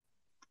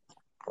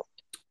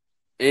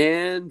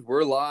And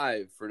we're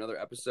live for another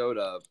episode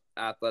of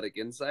Athletic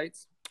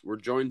Insights. We're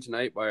joined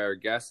tonight by our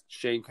guest,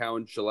 Shane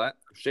Cowan-Chillette.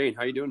 Shane,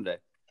 how you doing today?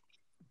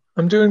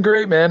 I'm doing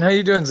great, man. How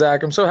you doing,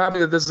 Zach? I'm so happy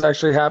that this is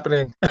actually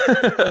happening.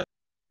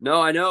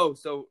 No, I know.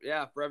 So,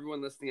 yeah, for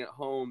everyone listening at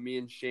home, me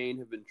and Shane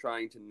have been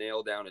trying to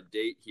nail down a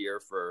date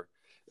here for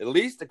at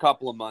least a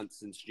couple of months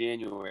since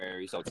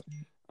January. So,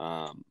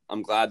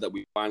 I'm glad that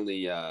we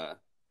finally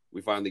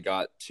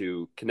got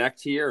to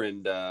connect here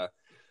and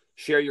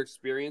share your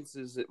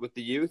experiences with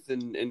the youth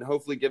and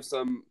hopefully give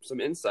some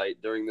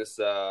insight during this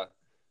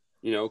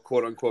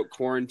quote unquote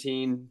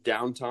quarantine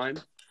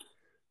downtime.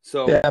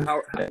 So Yeah,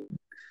 how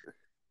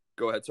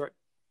go ahead, sorry.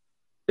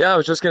 yeah. I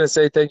was just gonna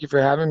say thank you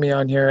for having me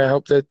on here. I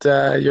hope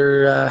that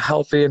you're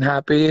healthy and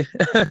happy.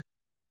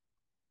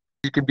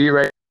 You can be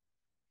right.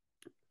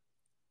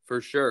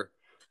 For sure.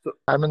 So,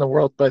 I'm in the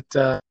world, but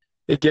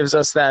it gives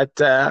us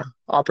that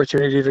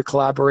opportunity to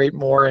collaborate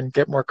more and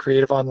get more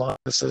creative online.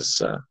 This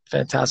is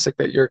fantastic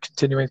that you're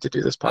continuing to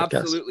do this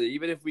podcast. absolutely.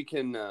 Even if we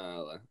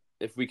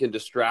can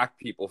distract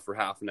people for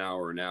half an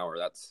hour,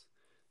 that's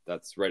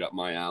right up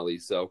my alley.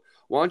 So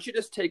why don't you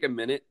just take a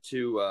minute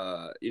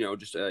to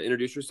just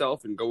introduce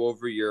yourself and go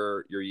over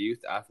your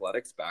youth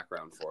athletics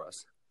background for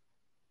us.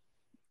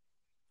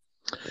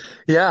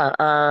 Yeah.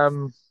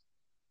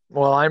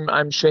 Well,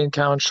 I'm Shane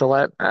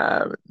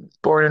Cowan-Chillette,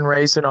 born and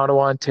raised in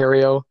Ottawa,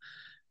 Ontario.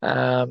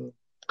 Um,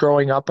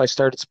 Growing up, I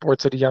started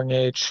sports at a young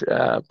age,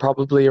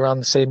 probably around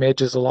the same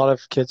age as a lot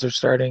of kids are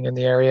starting in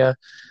the area.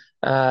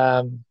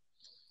 Um,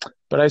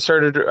 but I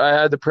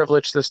had the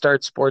privilege to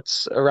start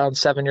sports around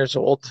 7 years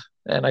old,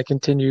 and I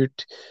continued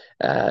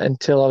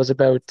until I was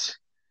about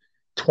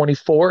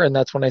 24, and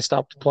that's when I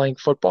stopped playing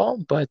football.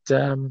 But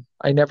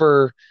I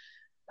never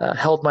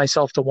held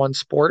myself to one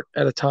sport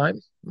at a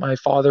time. My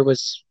father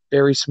was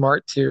very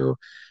smart to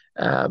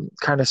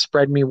kind of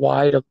spread me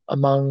wide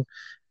among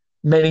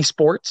many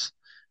sports,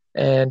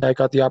 and I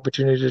got the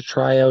opportunity to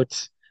try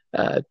out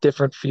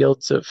different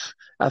fields of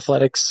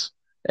athletics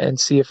and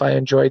see if I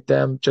enjoyed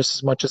them just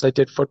as much as I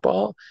did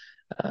football.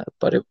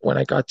 When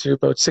I got to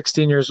about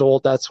 16 years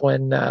old, that's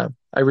when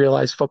I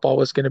realized football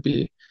was going to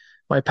be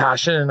my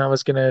passion, and I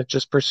was going to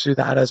just pursue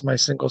that as my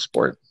single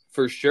sport.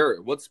 For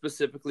sure. What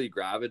specifically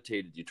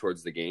gravitated you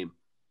towards the game?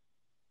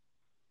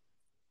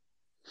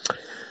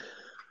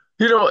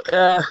 You know,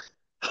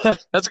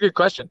 that's a good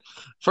question.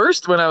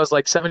 First, when I was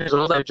like 7 years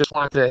old, I just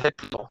wanted to hit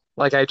people.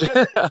 Like I just,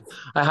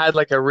 I had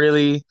like a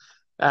really,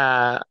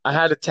 I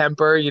had a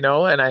temper,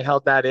 and I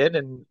held that in.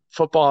 And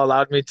football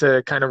allowed me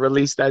to kind of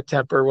release that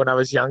temper when I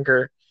was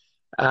younger,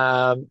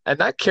 and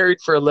that carried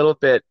for a little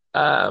bit.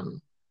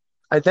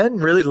 I then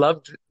really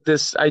loved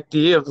this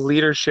idea of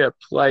leadership.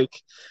 Like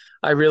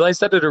I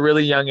realized that at a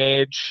really young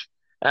age,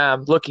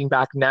 looking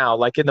back now,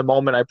 like in the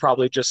moment, I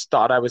probably just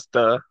thought I was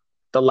the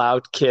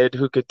loud kid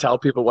who could tell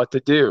people what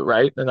to do,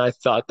 right? And I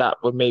thought that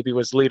what maybe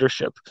was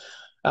leadership,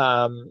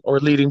 or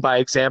leading by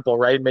example,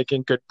 right?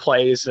 Making good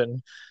plays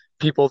and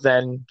people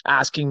then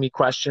asking me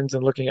questions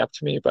and looking up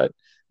to me. But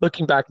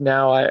looking back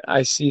now,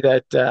 I see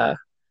that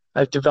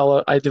I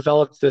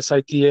developed this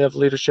idea of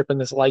leadership and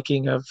this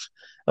liking of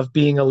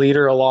being a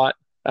leader a lot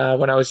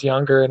when I was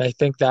younger, and I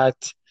think that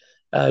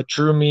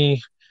drew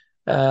me.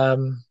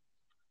 Um,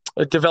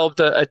 it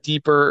developed a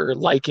deeper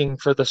liking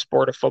for the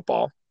sport of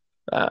football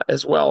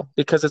as well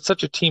because it's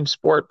such a team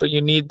sport, but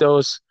you need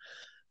those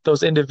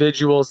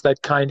individuals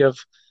that kind of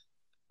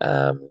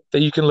that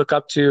you can look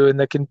up to and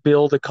that can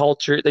build a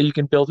culture that you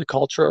can build a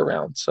culture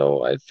around.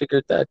 So I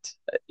figured that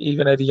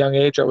even at a young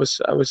age, I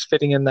was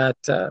fitting in that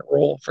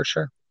role for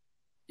sure.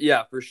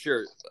 Yeah, for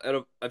sure.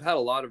 I've had a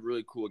lot of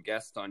really cool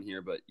guests on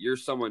here, but you're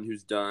someone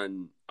who's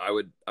done, I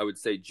would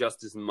say,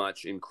 just as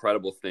much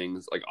incredible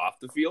things like off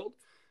the field,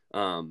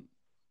 um,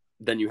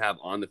 than you have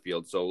on the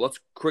field. So let's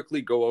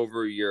quickly go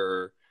over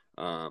your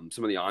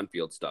some of the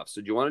on-field stuff.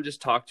 So do you want to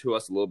just talk to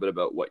us a little bit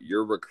about what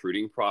your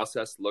recruiting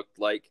process looked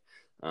like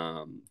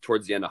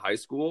towards the end of high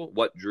school?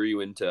 What drew you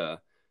into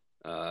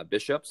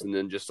Bishops, and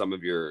then just some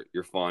of your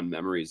fond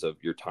memories of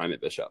your time at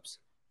Bishops?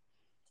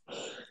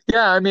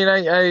 Yeah, I mean,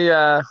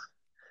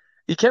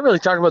 you can't really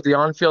talk about the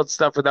on-field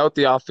stuff without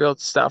the off-field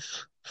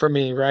stuff for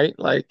me, right?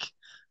 Like,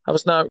 I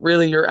was not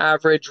really your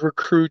average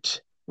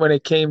recruit when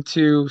it came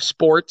to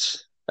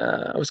sports.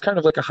 I was kind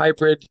of like a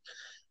hybrid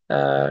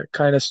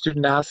kind of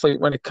student athlete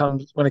when it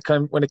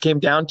came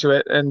down to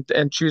it,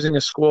 and choosing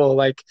a school.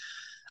 Like,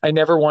 I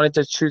never wanted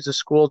to choose a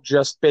school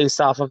just based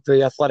off of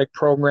the athletic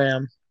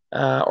program,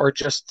 or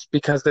just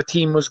because the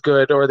team was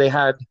good or they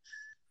had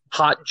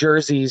hot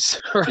jerseys,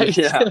 right?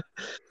 Yeah,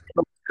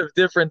 Of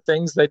different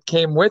things that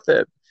came with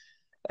it.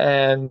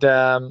 And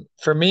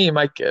for me,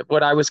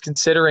 what I was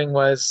considering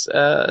was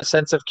a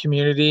sense of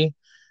community.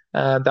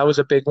 That was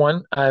a big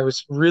one. I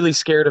was really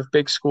scared of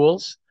big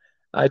schools.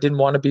 I didn't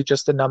want to be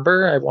just a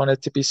number. I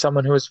wanted to be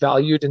someone who was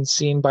valued and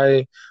seen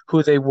by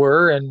who they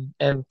were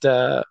and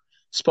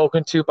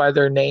spoken to by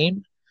their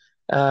name.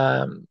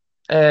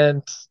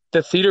 And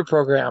the theater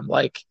program,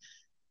 like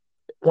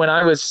when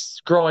I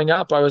was growing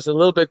up, I was a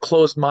little bit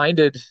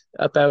closed-minded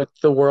about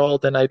the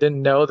world, and I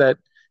didn't know that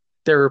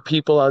there were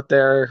people out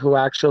there who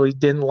actually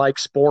didn't like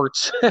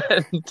sports,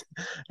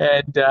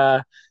 and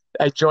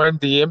I joined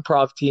the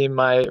improv team.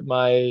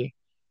 My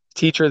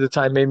teacher at the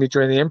time made me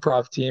join the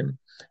improv team,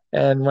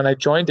 and when I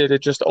joined it,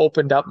 it just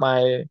opened up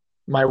my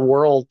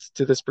world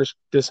to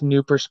this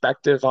new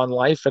perspective on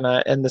life,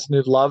 and this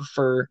new love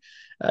for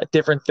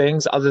different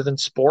things other than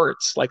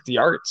sports, like the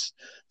arts.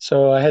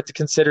 So I had to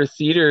consider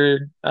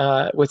theater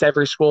with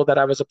every school that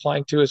I was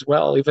applying to as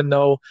well, even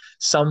though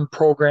some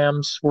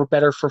programs were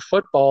better for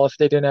football. If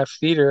they didn't have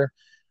theater,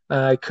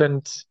 I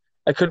couldn't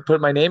put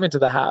my name into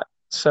the hat.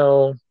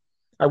 So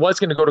I was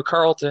going to go to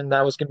Carleton.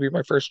 That was going to be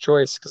my first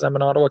choice because I'm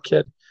an Ottawa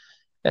kid,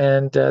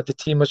 and the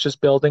team was just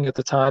building at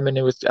the time, and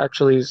it was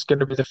going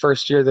to be the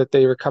first year that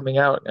they were coming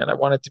out, and I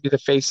wanted to be the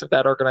face of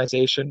that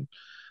organization.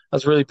 I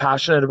was really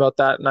passionate about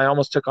that, and I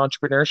almost took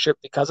entrepreneurship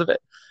because of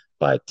it.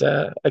 But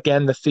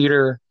again, the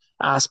theater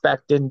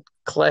aspect didn't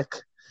click,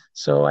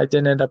 so I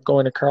didn't end up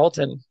going to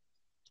Carleton.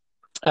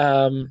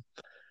 Um,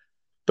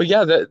 but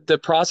yeah, the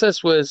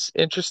process was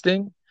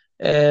interesting,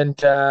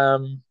 and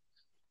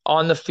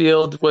on the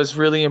field was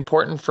really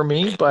important for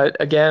me. But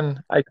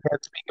again, I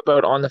can't speak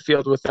about on the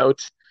field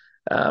without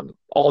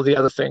all the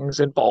other things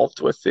involved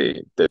with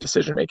the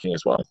decision making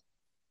as well.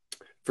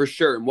 For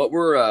sure. And what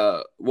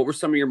were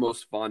some of your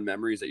most fond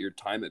memories at your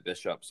time at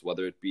Bishops,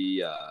 whether it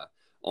be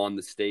on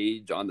the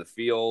stage, on the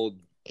field,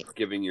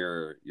 giving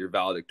your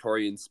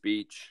valedictorian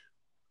speech?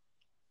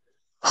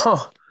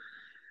 Huh.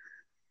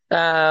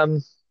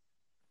 Um,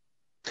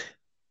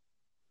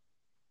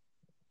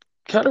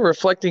 Kind of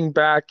reflecting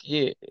back,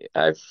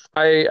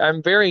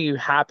 I'm very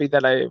happy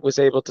that I was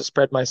able to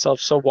spread myself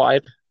so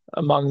wide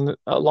along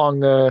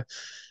the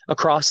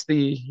across the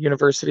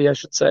university, I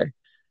should say.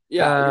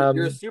 Yeah,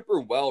 you're a Um,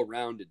 super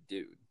well-rounded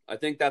dude. I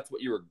think that's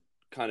what you were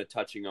kind of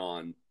touching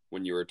on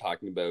when you were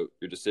talking about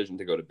your decision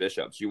to go to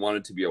Bishops. You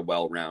wanted to be a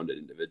well-rounded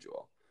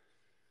individual.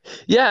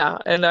 yeah,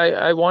 and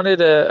I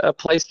wanted a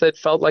place that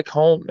felt like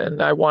home,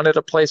 and I wanted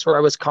a place where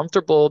I was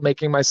comfortable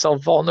making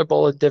myself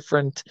vulnerable in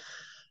different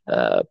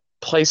uh,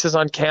 places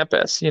on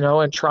campus,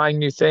 and trying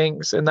new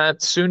things. And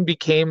that soon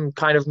became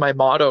kind of my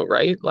motto,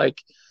 right?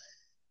 Like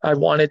I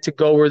wanted to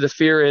go where the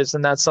fear is,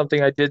 and that's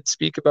something I did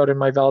speak about in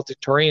my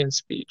valedictorian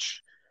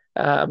speech.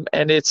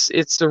 And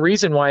it's the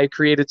reason why I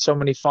created so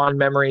many fond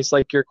memories,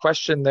 like your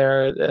question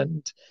there.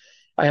 And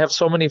I have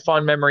so many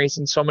fond memories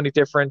in so many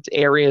different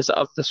areas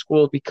of the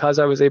school because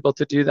I was able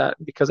to do that,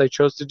 because I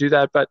chose to do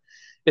that. But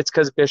it's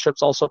because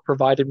Bishops also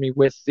provided me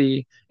with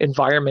the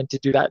environment to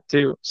do that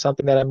too.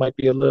 Something that I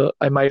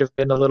might have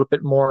been a little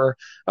bit more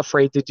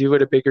afraid to do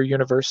at a bigger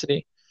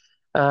university.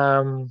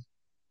 Um,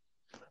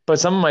 but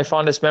some of my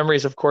fondest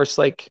memories, of course,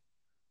 like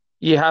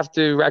you have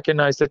to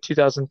recognize the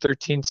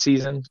 2013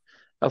 season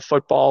of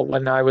football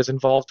when I was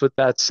involved with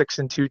that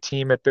 6-2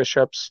 team at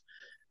Bishops.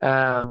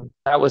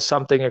 That was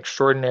something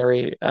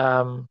extraordinary.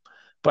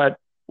 But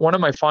one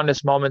of my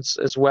fondest moments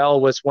as well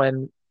was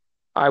when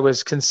I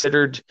was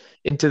considered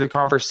into the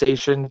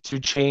conversation to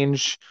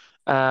change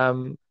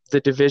the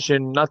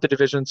division, not the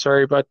division,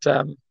 sorry, but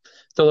the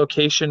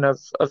location of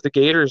the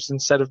Gators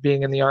instead of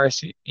being in the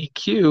RSEQ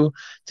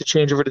to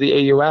change over to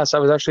the AUS. I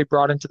was actually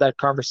brought into that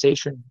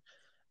conversation.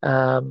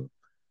 Um,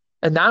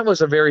 and that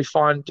was a very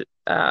fond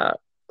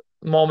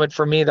moment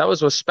for me. That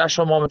was a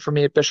special moment for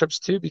me at Bishops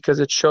too, because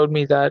it showed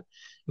me that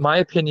my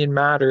opinion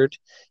mattered.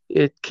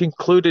 It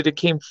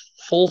came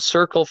full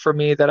circle for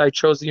me that I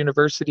chose the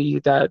university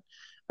that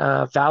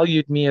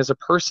valued me as a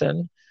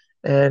person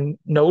and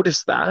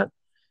noticed that.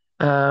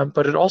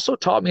 But it also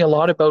taught me a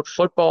lot about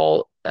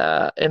football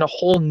in a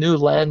whole new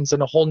lens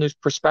and a whole new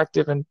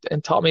perspective,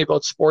 and taught me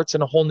about sports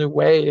in a whole new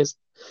way.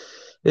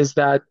 Is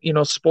that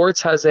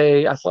sports has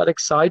a athletic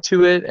side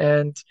to it,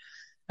 and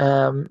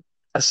um,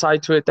 a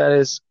side to it that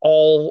is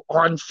all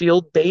on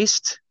field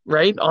based,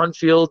 right? On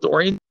field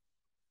oriented.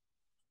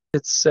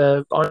 It's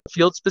on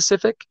field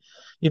specific.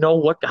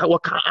 What kind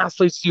of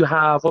athletes do you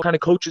have? What kind of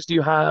coaches do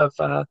you have?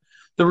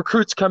 The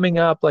recruits coming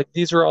up, like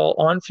these are all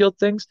on field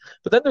things.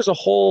 But then there's a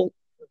whole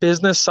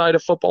business side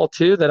of football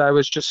too that I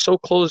was just so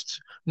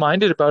closed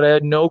minded about. I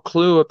had no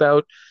clue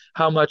about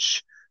how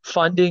much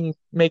funding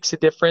makes a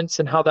difference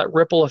and how that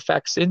ripple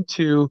affects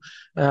into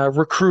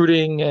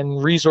recruiting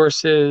and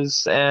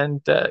resources,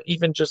 and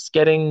even just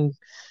getting,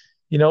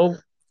 you know,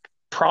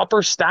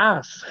 proper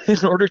staff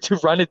in order to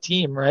run a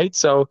team, right?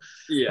 So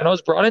when Yeah. I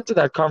was brought into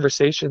that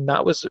conversation,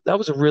 that was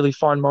a really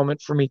fun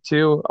moment for me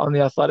too on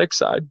the athletic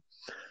side.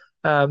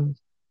 Um,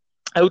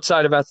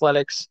 Outside of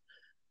athletics,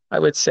 I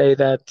would say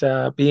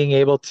that being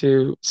able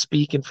to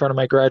speak in front of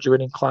my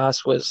graduating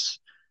class was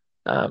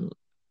um,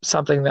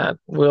 something that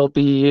will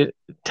be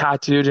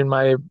tattooed in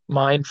my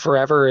mind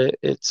forever.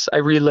 I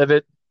relive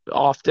it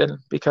often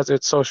because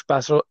it's so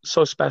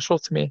special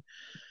to me.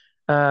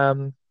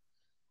 Um,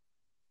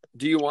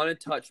 Do you want to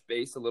touch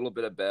base a little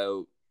bit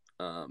about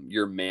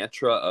your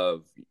mantra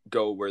of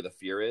go where the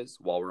fear is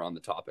while we're on the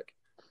topic?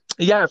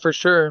 yeah, for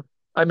sure.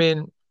 I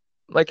mean,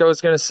 like I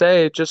was gonna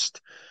say,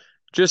 just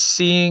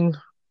seeing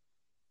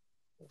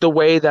the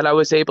way that I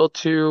was able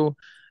to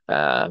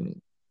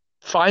um,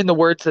 find the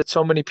words that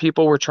so many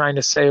people were trying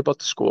to say about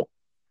the school.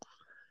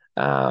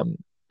 Um,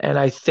 and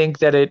I think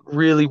that it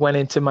really went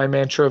into my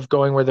mantra of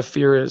going where the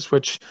fear is,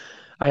 which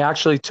I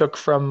actually took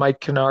from Mike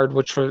Kennard,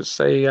 which was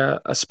a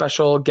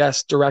special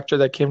guest director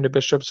that came to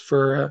Bishops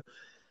for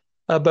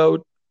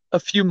about a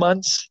few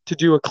months to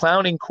do a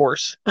clowning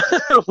course,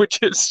 which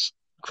is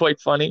quite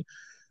funny.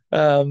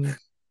 Um,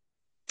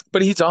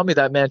 but he taught me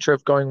that mantra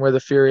of going where the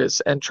fear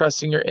is and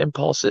trusting your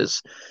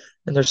impulses.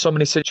 And there's so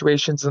many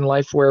situations in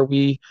life where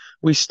we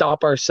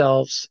stop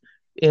ourselves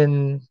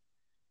in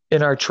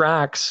in our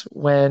tracks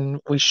when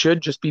we should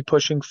just be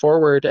pushing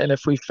forward. And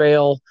if we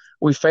fail,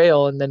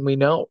 and then we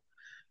know,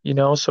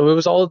 So it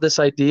was all of this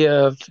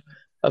idea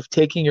of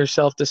taking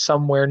yourself to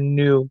somewhere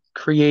new,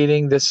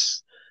 creating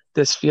this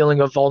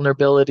feeling of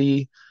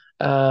vulnerability,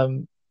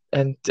 and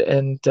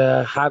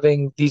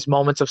having these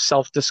moments of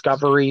self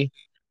discovery,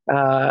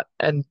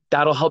 and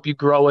that'll help you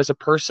grow as a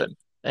person.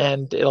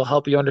 And it'll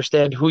help you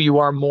understand who you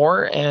are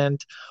more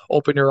and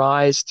open your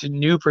eyes to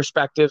new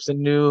perspectives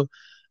and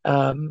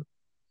um,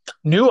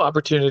 new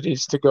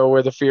opportunities to go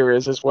where the fear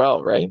is as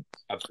well, right?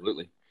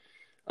 Absolutely.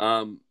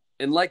 And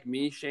like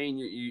me, Shane,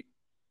 you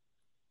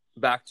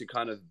back to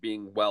kind of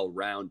being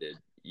well-rounded.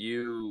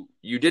 You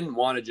didn't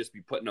want to just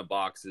be put in a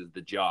box as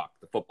the jock,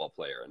 the football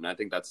player, and I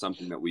think that's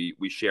something that we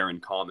share in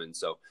common.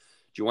 So,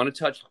 do you want to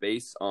touch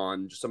base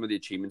on just some of the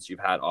achievements you've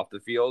had off the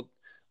field,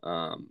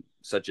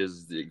 such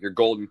as your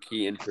Golden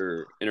Key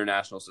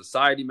International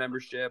Society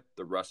membership,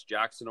 the Russ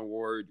Jackson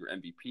Award, your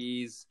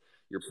MVPs,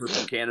 your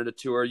Purple Canada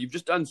Tour? You've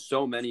just done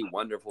so many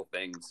wonderful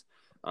things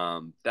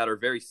that are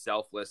very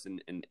selfless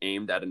and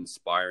aimed at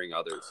inspiring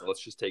others. So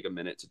let's just take a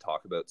minute to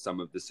talk about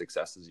some of the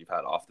successes you've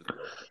had off the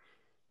field.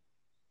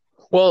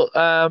 Well,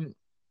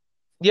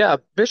 yeah,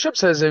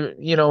 Bishops has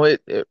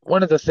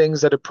one of the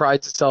things that it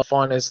prides itself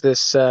on is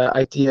this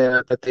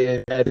idea that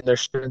they had in their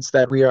students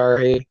that we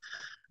are a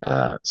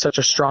such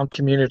a strong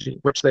community,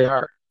 which they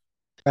are.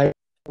 Right?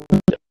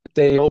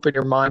 They open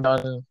your mind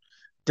on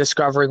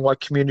discovering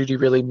what community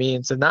really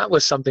means, and that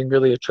was something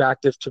really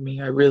attractive to me.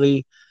 I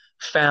really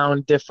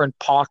found different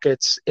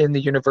pockets in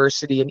the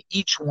university, and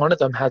each one of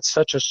them had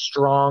such a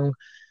strong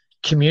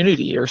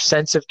community or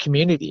sense of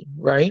community,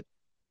 right?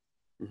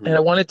 Mm-hmm. And I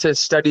wanted to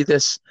study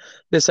this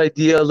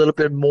idea a little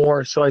bit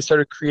more. So I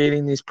started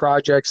creating these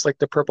projects like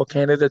the Purple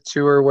Canada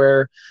Tour,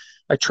 where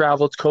I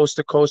traveled coast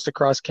to coast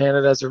across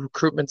Canada as a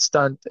recruitment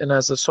stunt and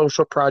as a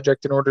social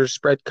project in order to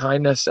spread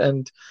kindness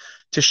and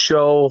to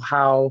show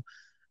how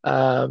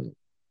um,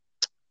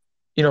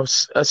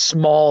 a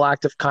small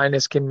act of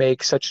kindness can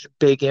make such a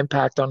big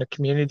impact on a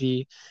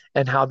community,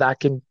 and how that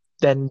can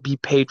then be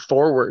paid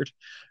forward,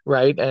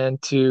 right?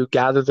 And to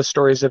gather the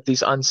stories of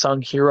these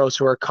unsung heroes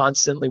who are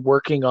constantly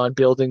working on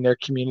building their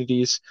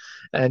communities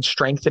and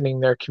strengthening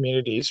their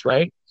communities,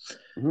 right?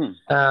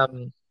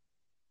 Mm-hmm.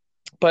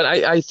 But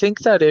I think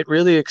that it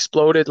really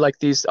exploded, like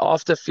these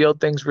off the field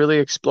things really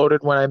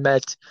exploded when I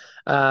met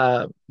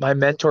my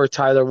mentor,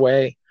 Tyler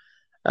Way.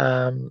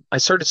 I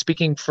started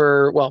speaking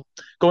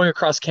going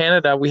across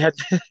Canada. We had,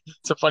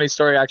 it's a funny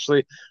story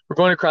actually. We're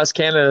going across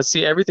Canada,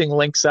 see everything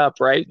links up,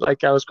 right?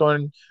 Like I was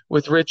going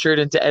with Richard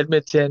into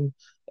Edmonton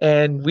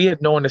and we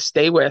had no one to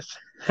stay with.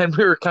 And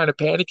we were kind of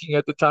panicking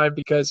at the time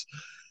because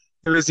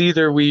it was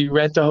either we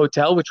rent a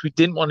hotel, which we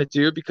didn't want to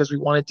do because we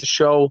wanted to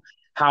show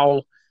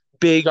how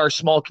big our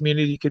small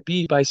community could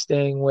be by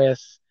staying with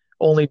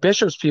only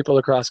Bishops people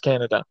across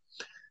Canada.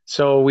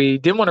 So we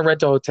didn't want to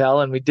rent a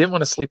hotel and we didn't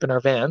want to sleep in our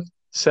van.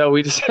 So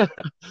we just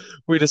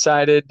we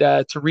decided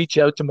to reach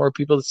out to more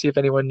people to see if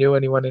anyone knew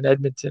anyone in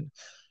Edmonton.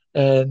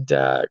 And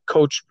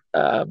Coach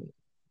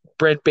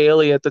Brent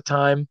Bailey at the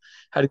time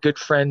had a good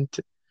friend,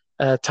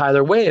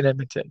 Tyler Way in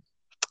Edmonton.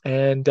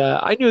 And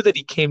I knew that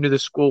he came to the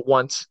school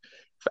once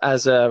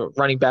as a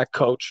running back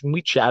coach, and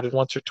we chatted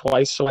once or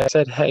twice. So I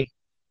said, "Hey,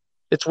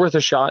 it's worth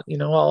a shot.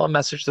 I'll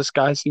message this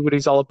guy, see what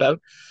he's all about."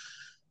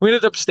 We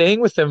ended up staying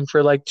with him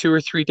for like 2 or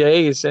 3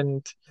 days,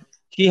 and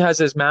he has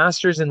his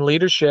master's in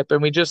leadership,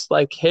 and we just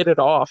like hit it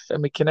off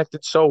and we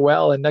connected so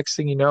well. And next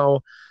thing you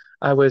know,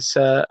 I was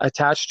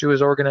attached to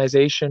his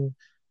organization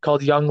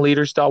called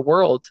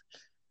YoungLeaders.World,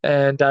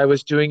 and I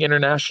was doing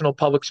international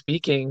public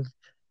speaking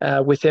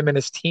with him and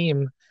his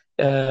team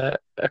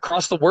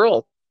across the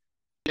world.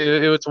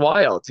 It was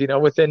wild.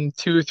 Within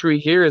 2 or 3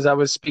 years, I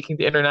was speaking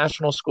to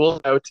international schools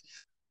about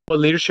what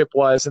leadership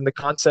was and the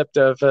concept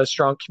of a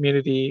strong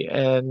community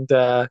and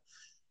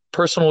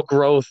personal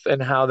growth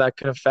and how that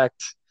can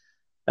affect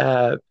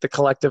the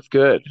collective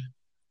good,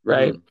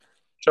 right?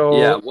 Mm-hmm.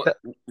 Yeah. So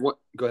What?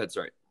 Go ahead.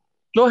 Sorry.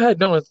 go ahead.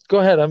 No, go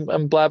ahead.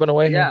 I'm blabbing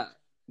away here.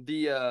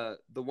 Yeah.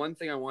 The one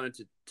thing I wanted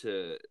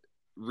to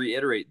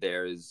reiterate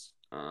there is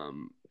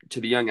to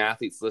the young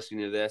athletes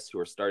listening to this who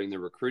are starting their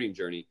recruiting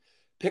journey,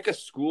 pick a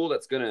school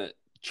that's going to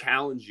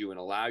challenge you and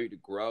allow you to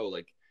grow.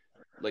 Like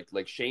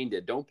Shane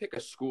did. Don't pick a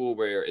school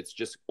where it's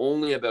just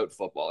only about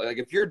football. Like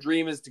if your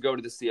dream is to go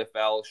to the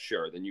CFL,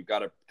 sure, then you've got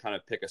to kind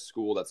of pick a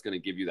school that's going to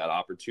give you that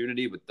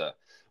opportunity with the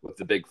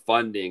big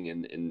funding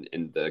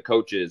and the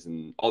coaches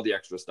and all the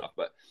extra stuff.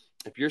 But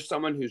if you're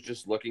someone who's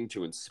just looking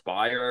to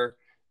inspire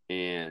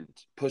and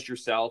push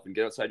yourself and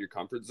get outside your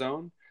comfort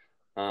zone,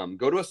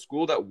 go to a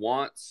school that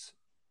wants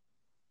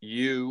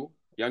you,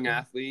 young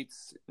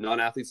athletes,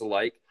 non-athletes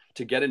alike,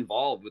 to get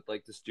involved with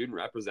like the student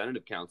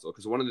representative council.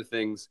 Because one of the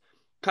things,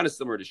 kind of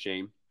similar to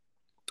Shane,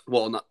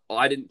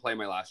 I didn't play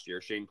my last year.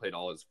 Shane played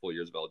all his full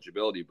years of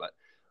eligibility, but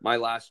my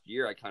last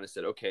year, I kind of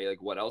said, okay,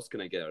 like what else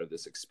can I get out of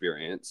this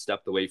experience?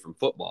 Stepped away from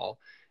football.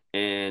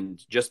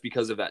 And just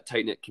because of that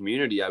tight knit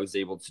community, I was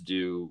able to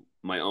do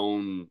my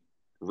own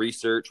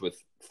research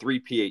with 3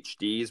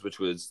 PhDs, which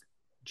was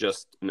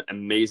just an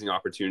amazing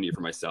opportunity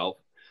for myself.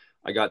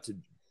 I got to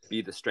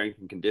be the strength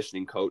and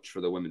conditioning coach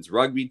for the women's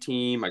rugby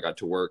team. I got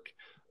to work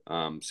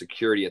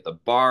security at the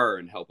bar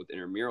and help with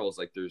intramurals.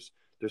 Like there's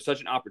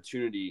such an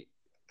opportunity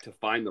to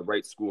find the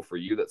right school for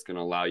you that's going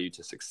to allow you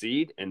to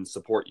succeed and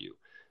support you.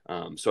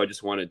 So I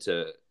just wanted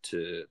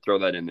to throw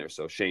that in there.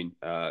 So Shane,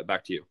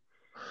 back to you.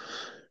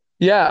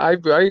 Yeah, I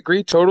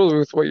agree totally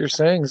with what you're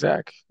saying,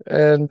 Zach.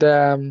 And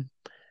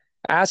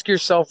ask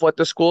yourself what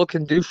the school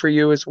can do for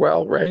you as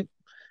well, right?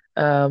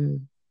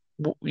 Um,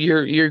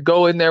 you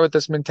go in there with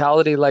this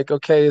mentality like,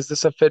 okay, is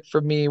this a fit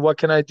for me? What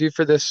can I do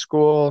for this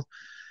school?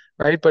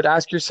 Right? But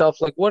ask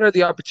yourself, like, what are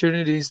the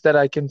opportunities that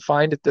I can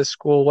find at this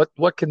school?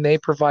 What can they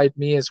provide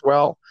me as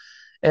well?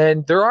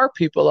 And there are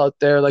people out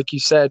there, like you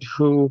said,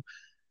 who,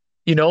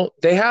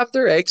 they have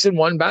their eggs in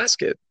one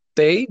basket.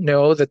 They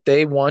know that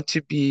they want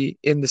to be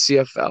in the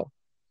CFL.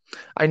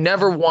 I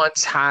never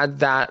once had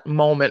that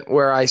moment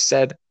where I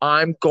said,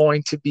 I'm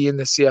going to be in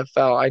the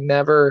CFL. I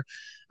never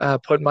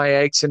put my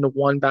eggs into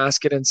one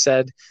basket and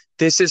said,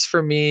 this is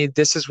for me.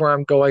 This is where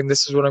I'm going.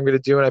 This is what I'm going to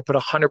do. And I put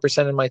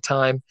 100% of my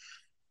time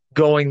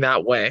going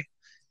that way.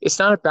 It's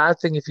not a bad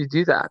thing if you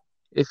do that.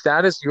 If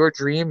that is your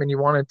dream and you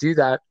want to do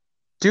that,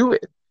 do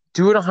it.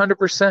 Do it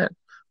 100%.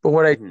 But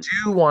what I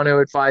do want to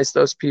advise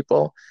those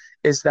people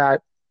is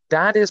that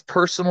is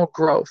personal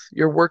growth.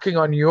 You're working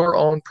on your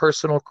own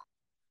personal growth.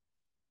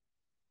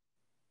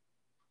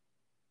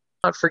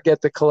 Not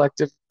forget the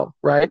collective,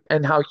 right?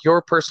 And how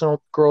your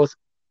personal growth,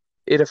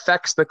 it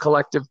affects the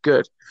collective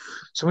good.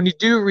 So when you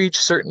do reach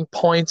certain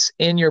points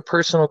in your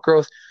personal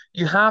growth,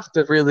 you have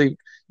to really,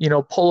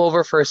 pull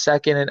over for a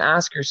second and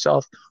ask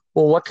yourself,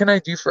 well, what can I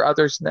do for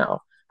others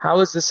now?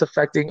 How is this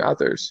affecting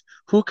others?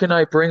 Who can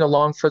I bring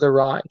along for the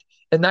ride?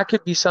 And that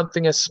could be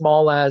something as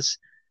small as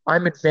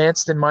I'm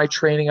advanced in my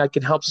training. I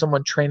can help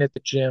someone train at the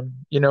gym.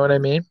 You know what I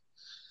mean?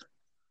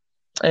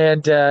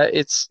 And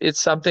it's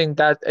something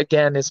that,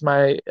 again, is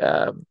my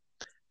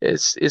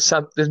is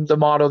something, the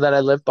motto that I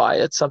live by.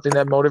 It's something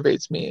that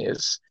motivates me,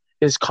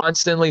 is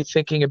constantly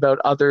thinking about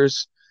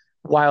others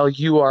while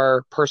you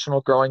are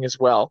personal growing as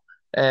well.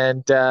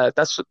 And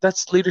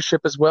that's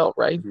leadership as well,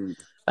 right?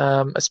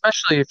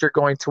 Especially if you're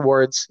going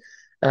towards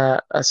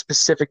a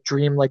specific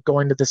dream like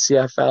going to the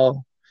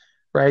CFL,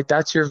 right?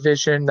 That's your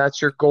vision,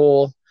 that's your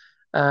goal.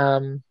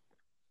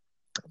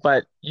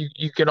 But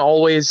you can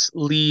always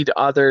lead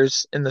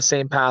others in the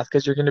same path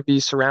because you're going to be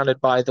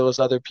surrounded by those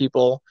other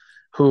people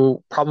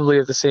who probably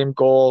have the same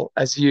goal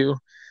as you.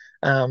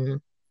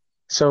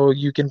 So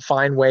you can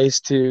find ways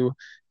to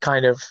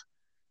kind of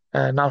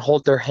not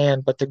hold their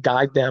hand, but to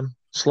guide them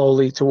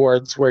slowly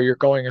towards where you're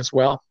going as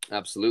well.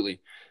 Absolutely.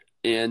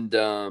 And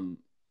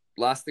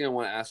last thing I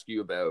want to ask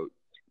you about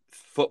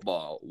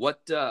football.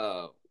 What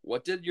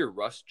did your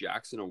Russ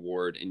Jackson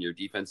Award and your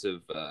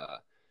defensive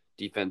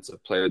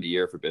player of the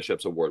year for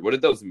Bishops Award, what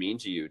did those mean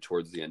to you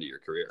towards the end of your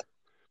career?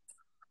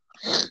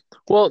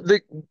 Well,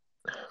 the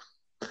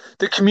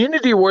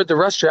community award, the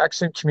Russ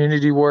Jackson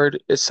Community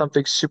Award, is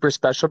something super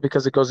special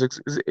because it goes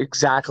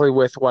exactly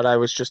with what I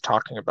was just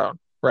talking about,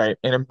 right?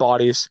 It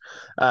embodies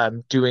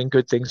doing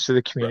good things to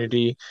the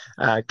community,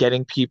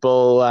 getting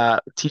people,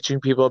 teaching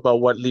people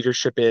about what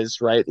leadership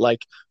is, right?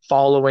 Like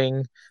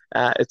following,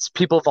 it's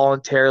people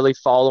voluntarily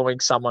following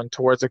someone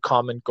towards a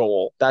common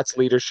goal. That's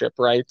leadership,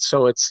 right?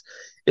 So it's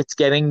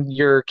getting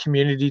your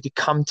community to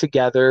come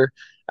together,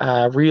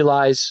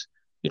 realize,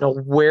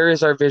 where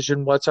is our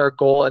vision, what's our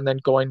goal, and then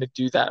going to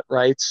do that,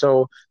 right?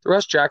 So the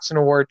Russ Jackson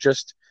Award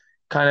just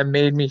kind of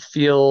made me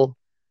feel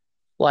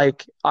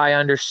like I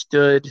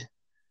understood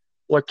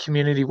what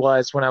community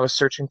was when I was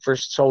searching for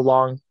so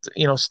long,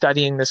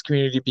 studying this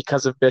community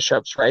because of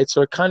Bishops, right?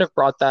 So it kind of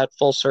brought that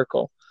full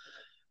circle.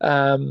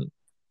 The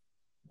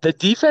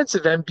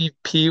defensive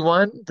MVP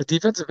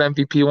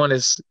one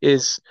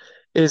is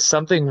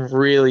something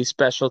really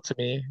special to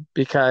me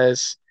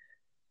because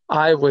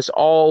I was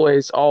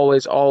always,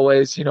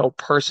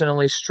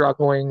 personally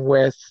struggling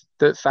with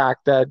the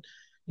fact that,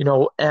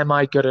 am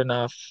I good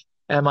enough?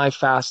 Am I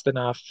fast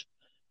enough?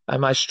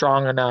 Am I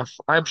strong enough?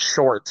 I'm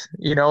short,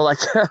 like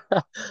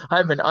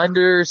I'm an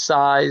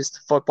undersized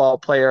football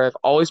player. I've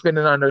always been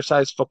an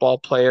undersized football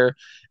player,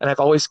 and I've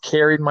always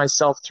carried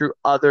myself through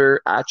other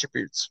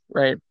attributes,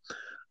 right?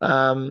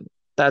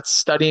 That's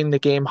studying the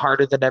game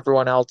harder than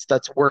everyone else.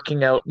 That's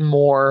working out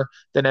more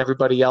than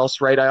everybody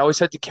else, right? I always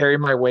had to carry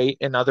my weight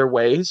in other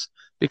ways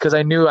because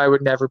I knew I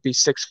would never be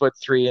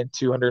 6'3" and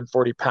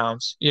 240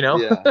 pounds,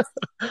 Yeah.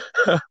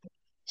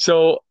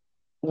 So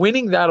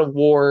winning that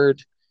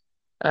award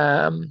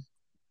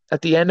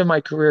at the end of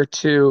my career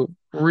too,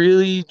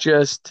 really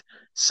just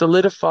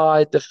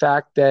solidified the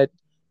fact that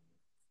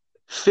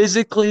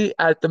physically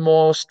at the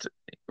most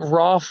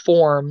raw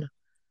form,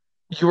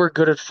 you were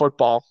good at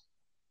football.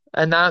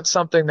 And that's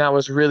something that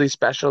was really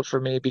special for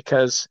me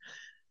because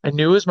I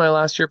knew it was my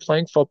last year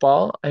playing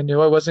football. I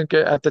knew I wasn't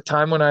good at the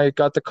time when I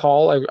got the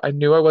call. I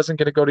knew I wasn't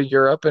going to go to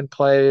Europe and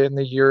play in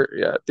the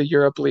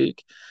Europe League.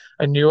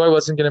 I knew I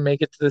wasn't going to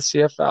make it to the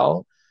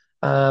CFL.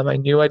 I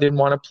knew I didn't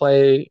want to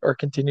play or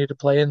continue to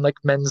play in like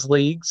men's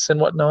leagues and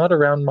whatnot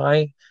around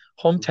my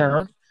Hmm.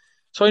 hometown.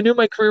 So I knew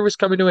my career was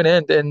coming to an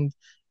end. And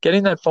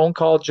getting that phone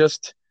call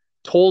just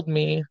told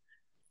me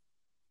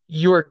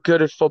you are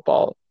good at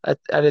football at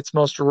its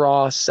most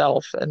raw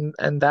self.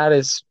 And that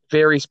is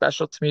very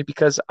special to me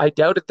because I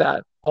doubted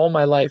that all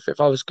my life if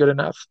I was good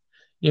enough.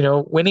 You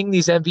know, winning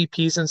these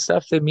MVPs and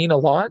stuff, they mean a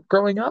lot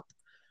growing up.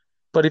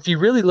 But if you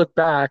really look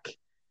back,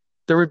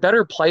 there were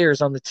better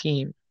players on the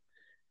team,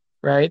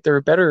 right? There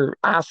were better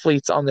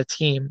athletes on the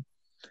team.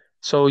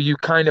 So you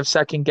kind of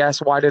second guess,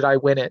 why did I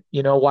win it?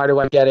 You know, why do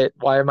I get it?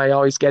 Why am I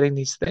always getting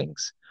these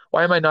things?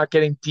 Why am I not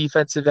getting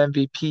defensive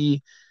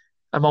MVP?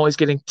 I'm always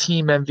getting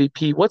team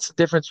MVP. What's the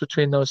difference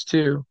between those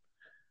two,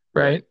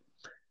 right? Right.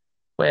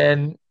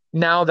 When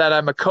now that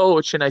I'm a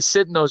coach and I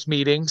sit in those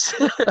meetings,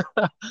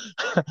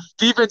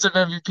 defensive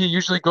MVP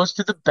usually goes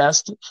to the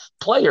best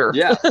player,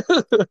 Yeah,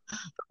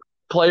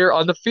 player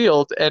on the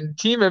field, and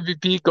team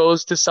MVP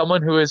goes to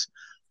someone who is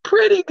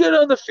pretty good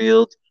on the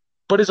field,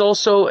 but is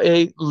also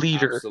a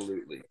leader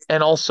absolutely.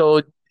 and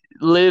also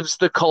lives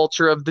the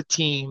culture of the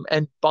team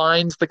and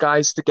binds the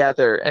guys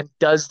together and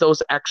does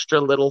those extra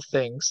little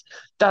things.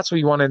 That's what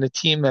you want in a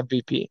team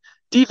MVP.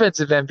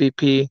 Defensive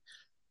MVP,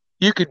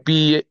 you could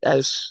be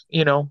as,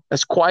 you know,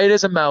 as quiet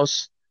as a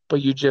mouse,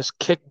 but you just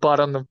kick butt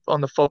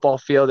on the football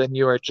field and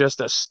you are just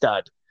a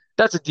stud.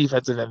 That's a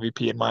defensive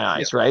MVP in my Yeah.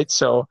 eyes, right?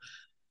 So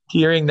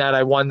hearing that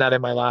I won that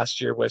in my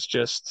last year was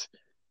just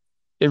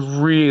it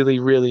really,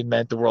 really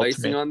meant the world to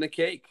Icing me. on the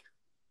cake.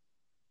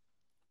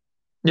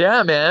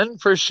 Yeah, man,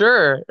 for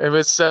sure. It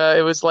was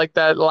like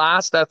that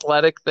last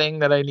athletic thing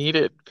that I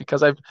needed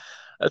because I've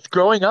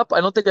growing up,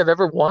 I don't think I've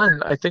ever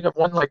won. I think I've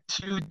won like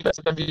two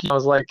defensive MVP. I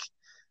was like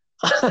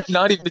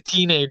not even a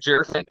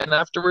teenager, and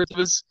afterwards it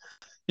was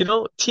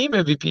team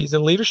MVPs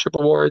and leadership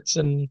awards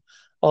and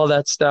all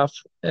that stuff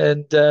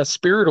and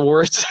spirit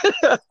awards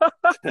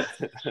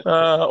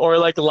or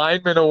like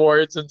lineman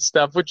awards and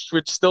stuff, which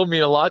still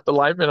mean a lot, the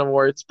lineman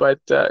awards, but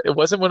it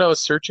wasn't what I was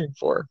searching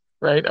for,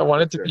 right? I For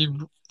wanted to sure. be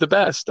the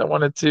best. I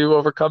wanted to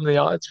overcome the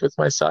odds with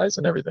my size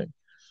and everything.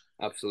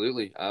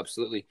 Absolutely.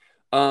 Absolutely.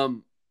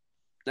 Um,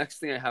 Next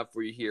thing I have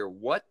for you here,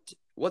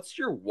 what's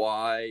your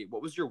why?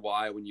 What was your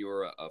why when you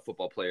were a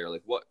football player?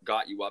 Like what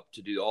got you up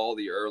to do all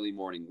the early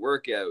morning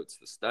workouts,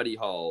 the study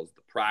halls,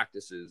 the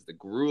practices, the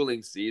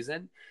grueling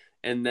season?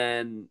 And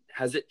then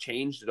has it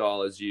changed at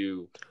all as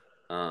you're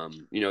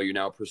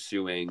now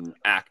pursuing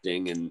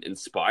acting and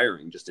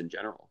inspiring just in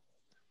general?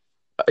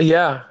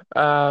 Yeah,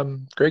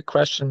 great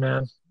question,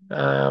 man.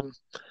 Um,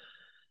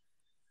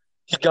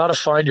 you got to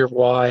find your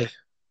why,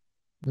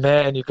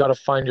 man. You got to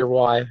find your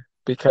why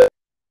because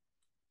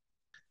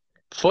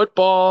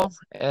football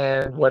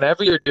and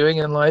whatever you're doing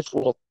in life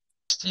will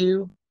test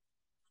you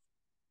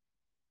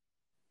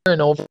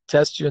and over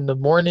test you in the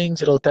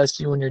mornings. It'll test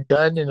you when you're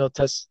done, and it'll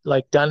test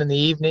like done in the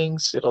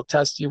evenings. It'll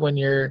test you when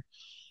you're,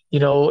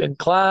 in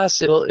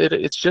class.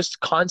 It's just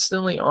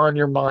constantly on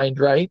your mind,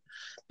 right?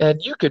 And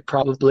you could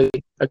probably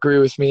agree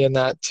with me in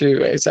that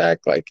too, Isaac.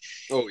 Like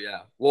Oh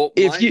yeah. Well,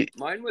 if mine you,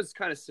 mine was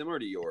kind of similar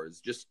to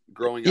yours. Just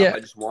growing up,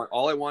 yeah,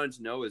 all I wanted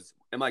to know is,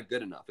 am I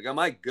good enough? Like, am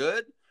I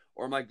good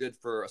or am I good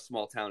for a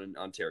small town in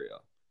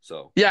Ontario?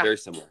 So yeah, very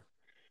similar.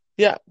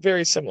 yeah,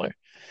 very similar.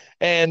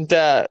 And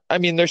I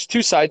mean, there's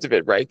two sides of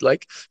it, right?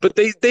 Like, but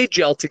they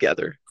gel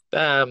together.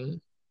 The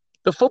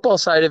football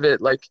side of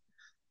it, like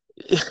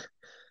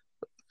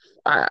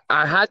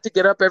I had to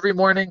get up every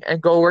morning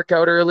and go work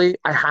out early.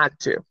 I had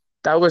to.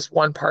 That was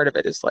one part of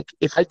it. Is like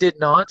if I did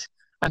not,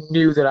 I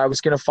knew that I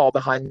was going to fall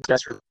behind.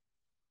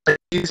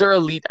 These are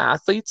elite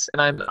athletes,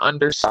 and I'm an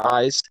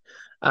undersized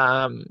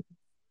um,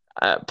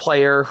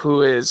 player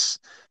who is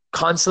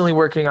constantly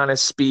working on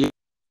his speed.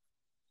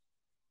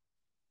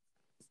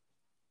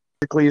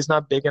 Physically, is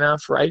not big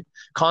enough, right?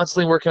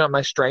 Constantly working on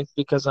my strength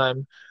because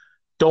I'm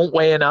don't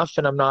weigh enough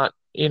and I'm not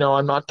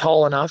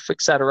tall enough,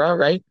 etc.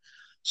 Right?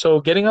 So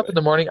getting up in Right.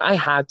 the morning, I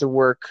had to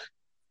work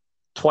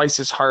twice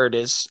as hard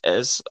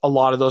as a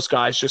lot of those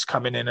guys just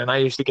coming in. And I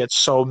used to get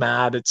so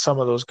mad at some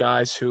of those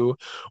guys who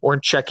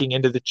weren't checking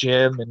into the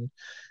gym, and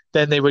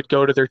then they would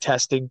go to their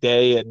testing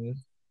day and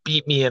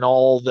beat me in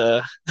all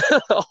the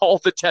all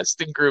the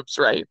testing groups,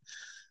 right?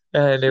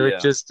 And Yeah.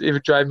 it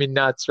would drive me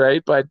nuts,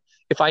 right? But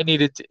if I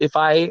needed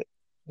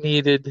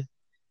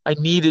I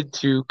needed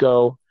to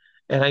go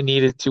and I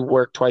needed to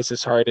work twice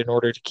as hard in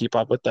order to keep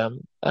up with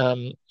them.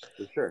 For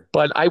sure.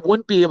 But I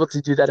wouldn't be able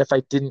to do that if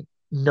I didn't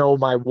know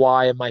my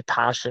why and my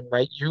passion,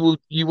 right? You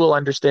will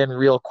understand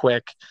real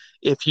quick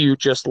if you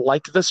just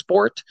like the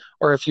sport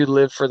or if you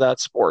live for that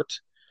sport.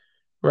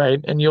 right?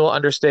 And you'll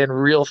understand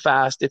real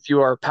fast if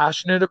you are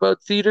passionate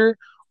about theater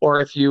or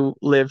if you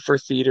live for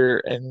theater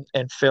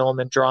and film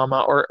and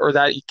drama, or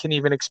that you can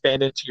even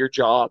expand into your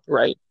job,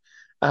 right?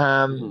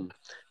 Um, Hmm.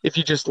 if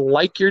you just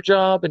like your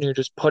job and you're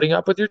just putting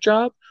up with your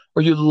job,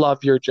 or you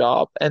love your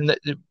job, and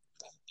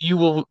you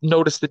will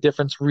notice the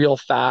difference real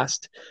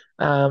fast.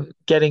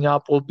 Getting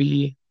up will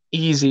be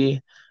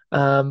easy.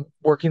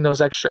 Working those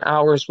extra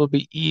hours will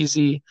be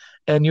easy,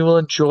 and you will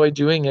enjoy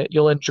doing it.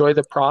 You'll enjoy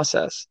the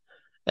process.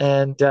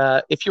 And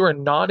if you are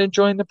not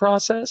enjoying the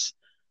process,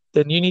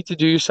 then you need to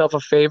do yourself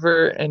a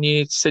favor and you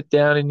need to sit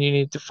down and you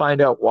need to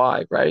find out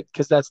why, right?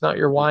 Because that's not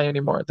your why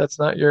anymore. That's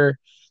not your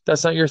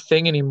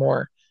thing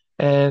anymore.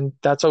 And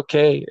that's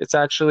okay. It's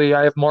actually,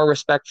 I have more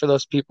respect for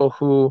those people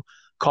who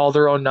call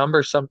their own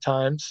number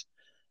sometimes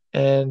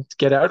and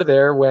get out of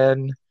there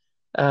when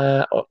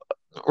uh,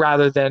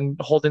 rather than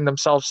holding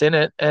themselves in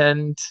it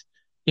and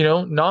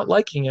not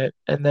liking it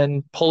and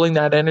then pulling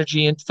that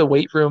energy into the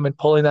weight room and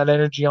pulling that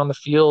energy on the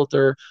field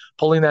or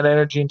pulling that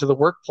energy into the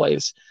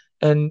workplace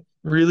and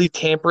really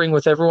tampering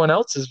with everyone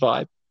else's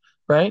vibe,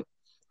 right?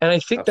 And I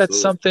think that's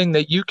Absolutely. something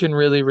that you can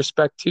really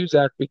respect too,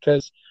 Zach,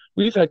 because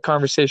we've had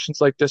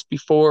conversations like this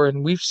before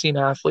and we've seen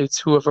athletes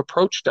who have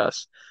approached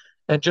us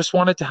and just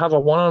wanted to have a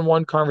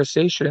one-on-one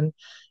conversation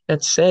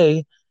and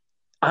say,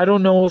 I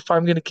don't know if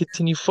I'm going to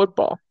continue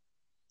football.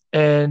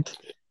 And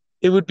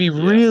it would be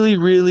Yeah. really,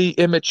 really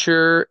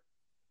immature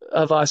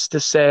of us to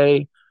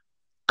say,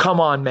 come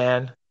on,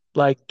 man,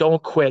 like,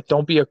 don't quit.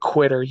 Don't be a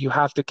quitter. You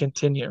have to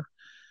continue.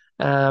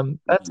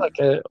 That's Hmm. like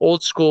an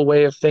old school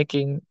way of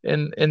thinking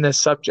in this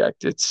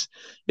subject. It's,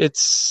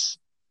 it's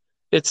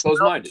Close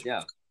not, minded.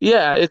 Yeah.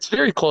 yeah, it's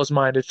very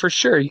close-minded for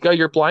sure. You got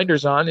your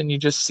blinders on and you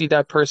just see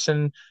that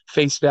person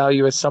face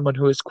value as someone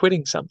who is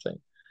quitting something.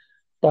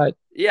 But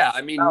Yeah.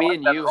 I mean, not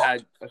like that at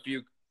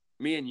all.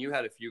 me and you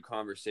had a few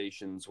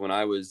conversations when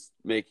I was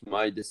making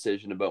my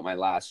decision about my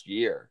last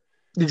year.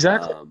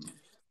 Exactly. Um,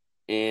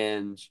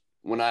 and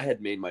when I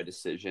had made my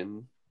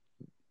decision,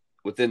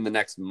 within the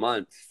next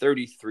month,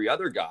 33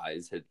 other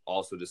guys had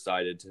also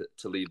decided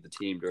to leave the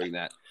team during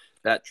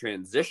that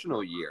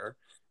transitional year.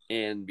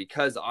 And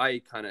because I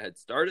kind of had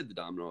started the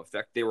domino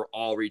effect, they were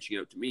all reaching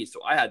out to me.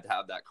 So I had to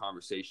have that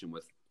conversation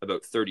with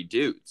about 30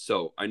 dudes.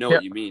 So I know Yeah.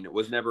 what you mean. It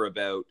was never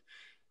about,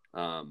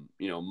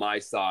 my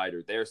side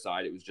or their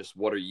side. It was just,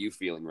 what are you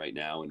feeling right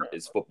now? And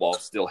is football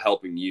still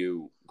helping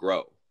you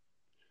grow?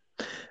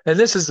 And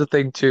this is the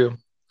thing too.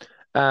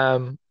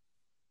 Um,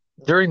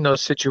 During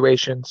those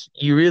situations,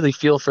 you really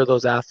feel for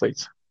those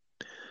athletes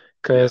Yeah.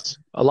 because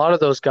a lot of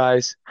those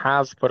guys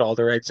have put all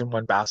their eggs in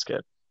one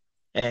basket,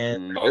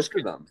 and they're just Most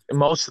of them.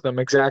 most of them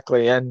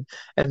exactly. And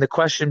the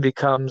question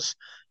becomes,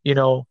 you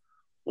know,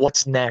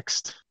 what's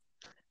next?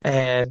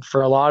 And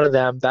for a lot of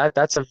them,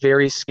 that's a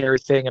very scary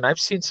thing. And I've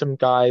seen some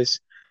guys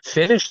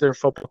finish their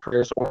football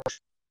careers or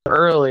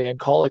early and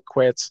call it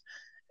quits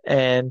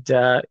and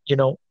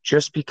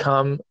just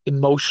become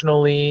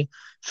emotionally,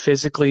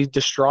 physically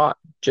distraught,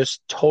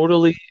 just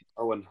totally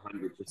Oh,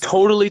 100%.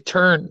 totally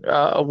turn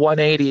a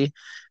 180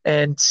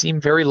 and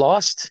seem very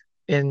lost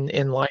in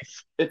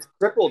life. It's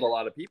crippled a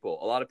lot of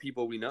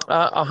people we know.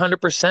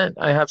 100%.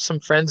 I have some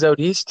friends out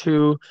east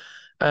who,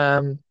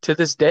 to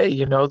this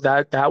day,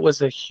 that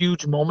was a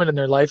huge moment in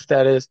their life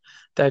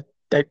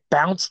that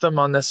bounced them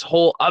on this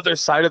whole other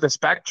side of the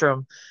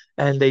spectrum,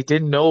 and they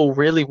didn't know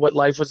really what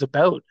life was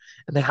about,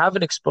 and they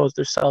haven't exposed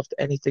themselves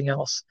to anything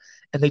else,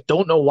 and they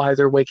don't know why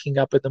they're waking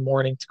up in the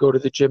morning to go to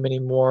the gym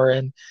anymore,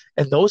 and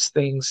those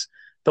things.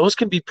 Those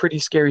can be pretty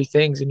scary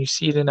things, and you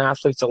see it in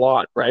athletes a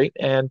lot, right?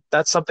 And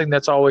that's something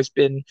that's always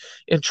been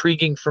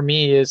intriguing for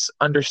me is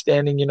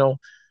understanding,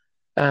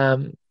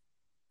 um,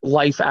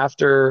 life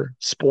after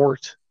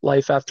sport,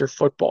 life after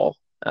football.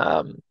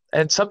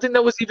 And something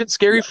that was even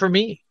scary Yeah. for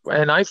me,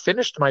 and I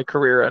finished my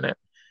career in it,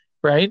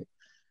 right?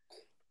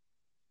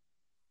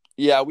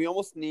 Yeah, we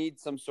almost need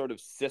some sort of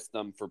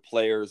system for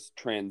players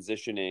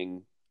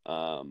transitioning,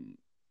 um,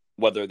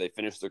 whether they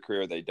finish their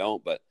career or they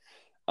don't. But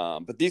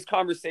these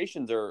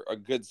conversations are a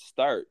good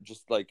start.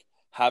 Just like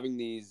having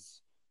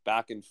these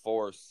back and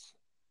forths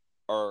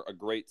are a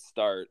great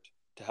start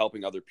to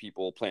helping other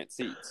people plant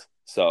seeds.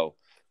 So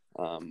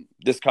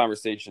this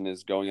conversation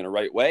is going in a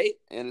right way,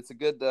 and it's a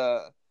good.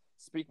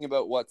 Speaking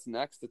about what's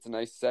next, it's a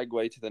nice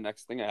segue to the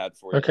next thing I had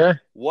for you. Okay.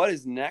 What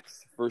is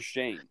next for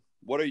Shane?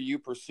 What are you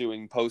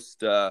pursuing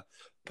post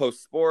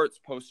sports,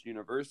 post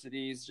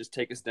universities? Just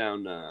take us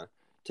down that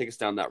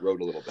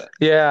road a little bit.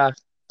 Yeah.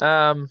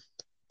 Um,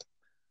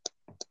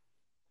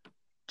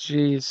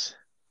 Geez.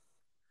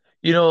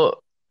 You know,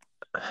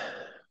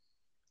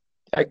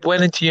 I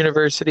went into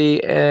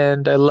university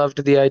and I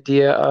loved the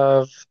idea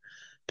of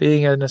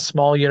being in a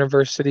small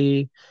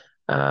university,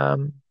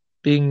 um,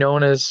 being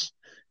known as,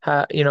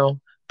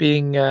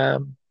 being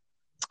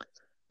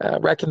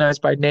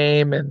recognized by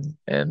name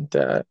and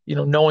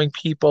knowing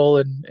people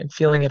and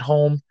feeling at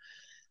home.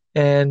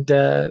 And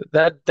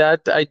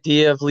that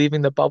idea of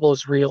leaving the bubble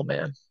is real,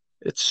 man.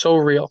 It's so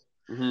real.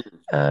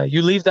 Mm-hmm.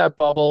 You leave that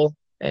bubble,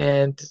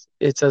 and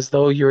it's as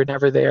though you were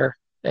never there.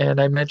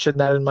 And I mentioned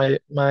that in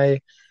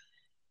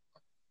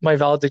my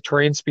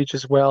valedictorian speech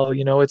as well.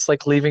 It's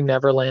like leaving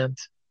Neverland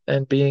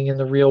and being in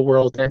the real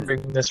world,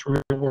 entering this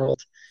real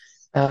world.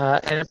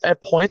 And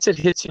at points it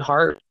hits you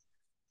hard,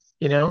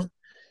 you know?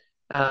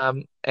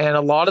 And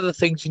a lot of the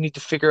things you need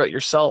to figure out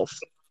yourself.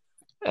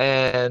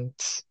 And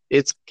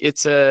it's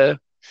it's a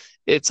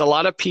it's a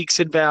lot of peaks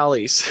and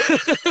valleys.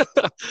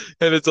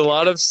 And it's a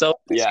lot of Yeah.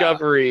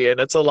 self-discovery, and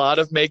it's a lot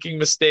of making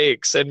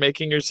mistakes and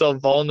making yourself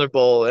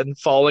vulnerable and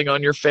falling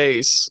on your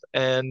face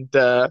and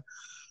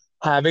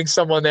having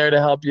someone there to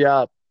help you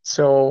up.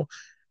 So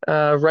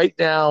right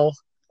now,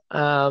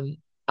 um,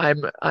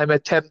 I'm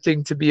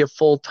attempting to be a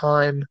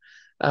full-time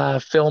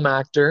film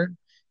actor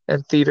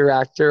and theater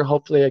actor.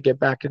 Hopefully, I get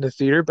back into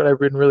theater, but I've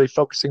been really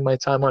focusing my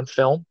time on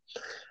film.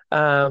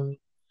 Um,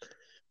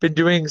 been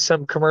doing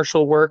some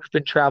commercial work,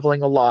 been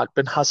traveling a lot,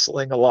 been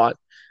hustling a lot.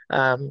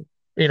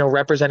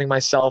 Representing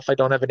myself. I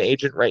don't have an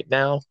agent right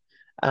now,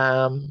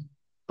 um,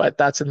 but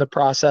that's in the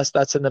process.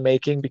 That's in the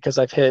making because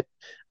I've hit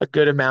a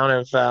good amount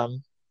of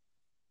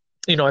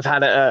I've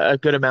had a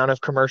good amount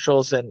of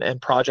commercials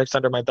and projects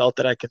under my belt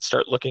that I could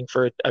start looking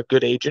for a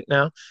good agent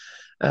now.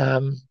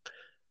 Um,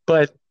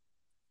 but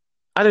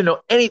I didn't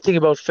know anything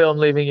about film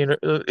leaving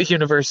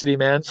university,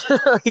 man.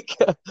 Like,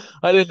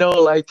 I didn't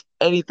know like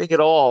anything at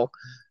all.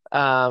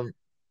 Um,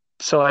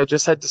 so I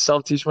just had to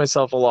self-teach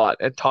myself a lot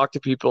and talk to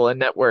people and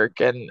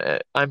network, and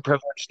I'm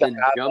privileged to And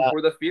have jump that.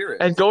 where the fear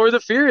And is. go where the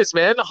fear is,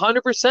 man.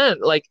 100%.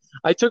 Like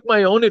I took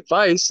my own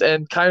advice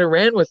and kind of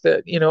ran with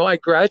it. I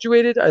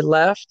graduated, I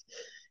left,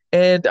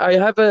 and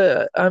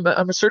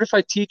I'm a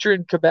certified teacher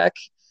in Quebec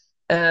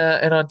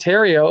and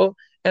Ontario.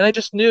 And I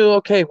just knew,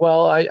 okay,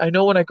 well, I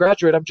know when I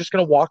graduate, I'm just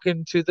going to walk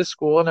into the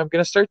school and I'm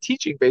going to start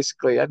teaching,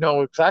 basically. I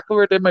know exactly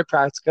where I did my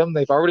practicum.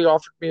 They've already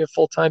offered me a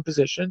full-time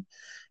position.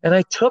 And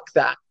I took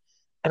that.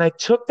 And I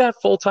took that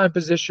full-time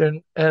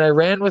position and I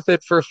ran with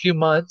it for a few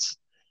months.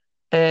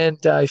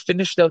 And I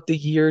finished out the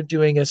year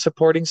doing a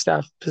supporting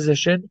staff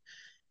position.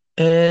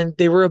 And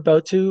they were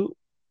about to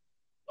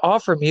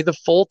offer me the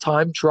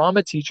full-time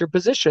drama teacher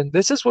position.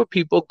 This is what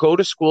people go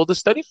to school to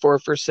study for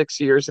 6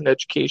 years in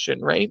education,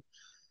 right?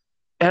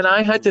 And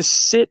I had to Mhm.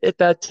 sit at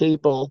that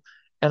table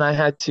and I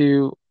had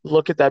to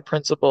look at that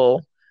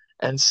principal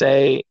and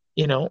say,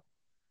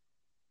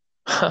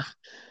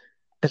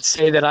 and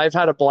say that I've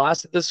had a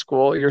blast at this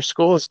school. Your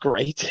school is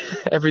great.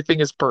 Everything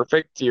is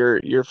perfect.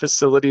 Your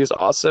facility is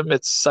awesome.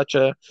 It's such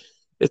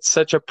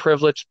a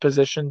privileged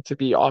position to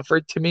be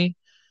offered to me.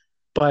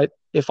 But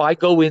if I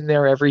go in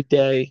there every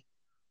day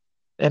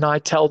and I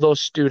tell those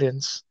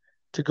students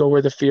to go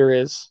where the fear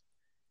is,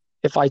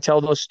 if I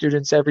tell those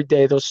students every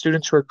day, those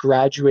students who are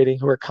graduating,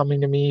 who are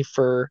coming to me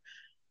for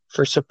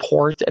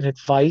support and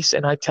advice,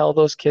 and I tell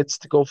those kids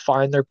to go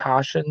find their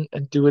passion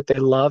and do what they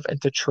love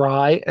and to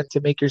try and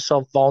to make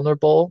yourself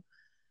vulnerable,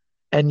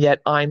 and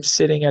yet I'm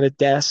sitting at a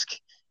desk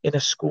in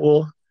a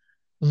school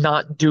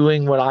not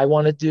doing what I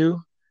want to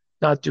do,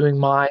 not doing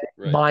my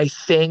Right. my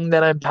thing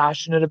that I'm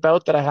passionate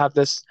about, that I have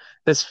this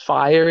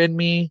fire in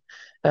me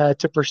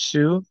to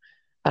pursue.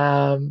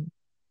 Um,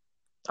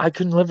 I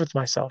couldn't live with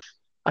myself.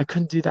 I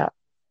couldn't do that.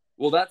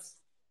 Well, that's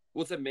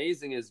what's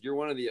amazing is you're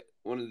one of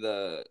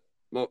the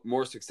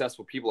more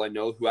successful people I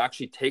know who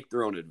actually take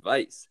their own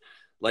advice.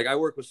 Like I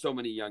work with so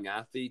many young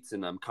athletes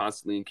and I'm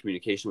constantly in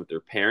communication with their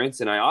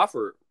parents and I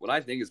offer what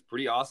I think is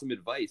pretty awesome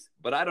advice,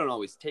 but I don't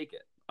always take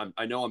it.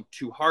 I know I'm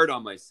too hard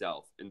on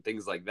myself and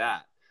things like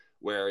that.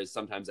 Whereas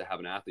sometimes I have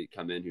an athlete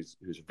come in who's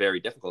very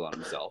difficult on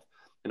himself,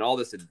 and all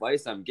this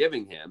advice I'm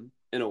giving him,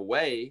 in a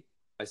way,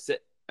 I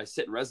sit and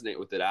resonate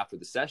with it after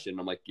the session.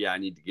 I'm like, yeah, I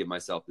need to give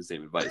myself the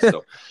same advice.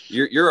 So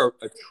you're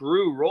a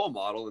true role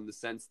model in the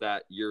sense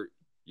that you're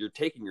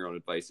taking your own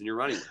advice and you're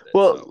running with it.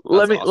 Well, So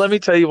let that's me let awesome. me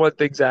tell you one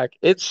thing, Zach.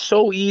 It's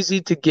so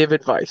easy to give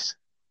advice.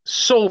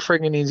 So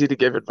freaking easy to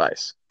give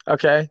advice.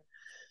 Okay?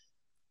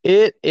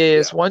 It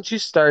is Yeah. once you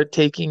start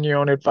taking your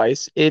own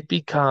advice, it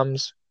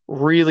becomes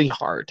really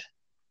hard.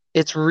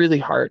 It's really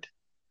hard.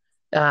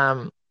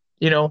 Um,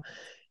 you know,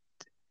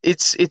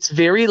 it's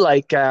very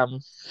like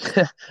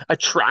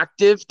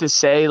attractive to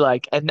say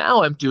like, and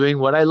now I'm doing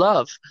what I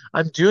love.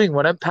 I'm doing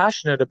what I'm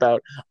passionate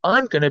about.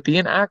 I'm going to be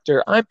an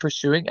actor. I'm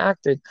pursuing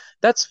acting.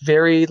 That's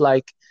very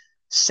like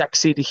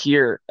sexy to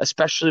hear,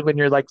 especially when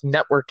you're like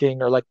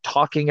networking or like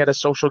talking at a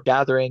social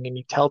gathering and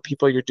you tell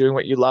people you're doing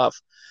what you love.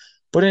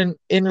 But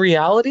in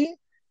reality,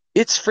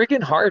 it's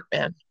freaking hard,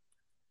 man.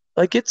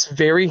 Like it's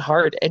very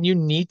hard, and you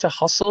need to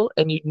hustle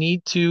and you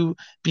need to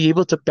be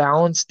able to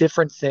balance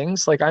different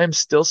things. Like I am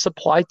still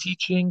supply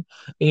teaching,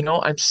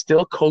 I'm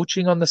still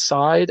coaching on the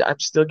side. I'm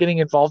still getting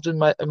involved in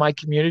my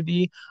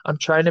community. I'm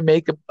trying to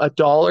make a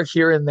dollar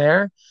here and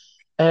there.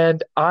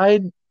 And I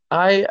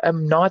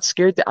am not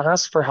scared to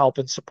ask for help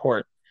and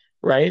support,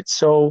 right?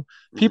 So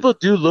Mhm. people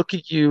do look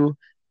at you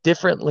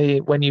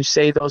differently when you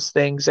say those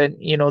things, and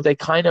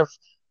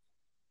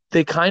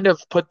they kind of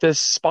put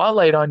this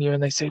spotlight on you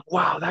and they say,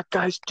 wow, that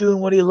guy's doing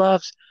what he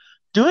loves.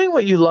 Doing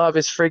what you love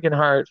is friggin'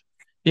 hard.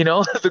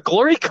 The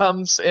glory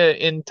comes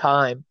in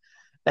time,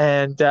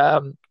 and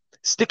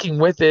sticking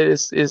with it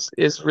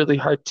is really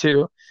hard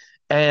too.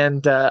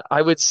 And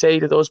I would say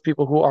to those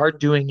people who are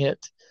doing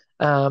it,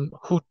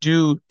 who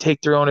do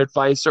take their own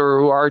advice or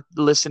who are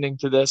listening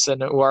to this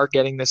and who are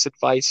getting this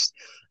advice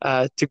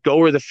to go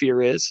where the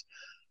fear is,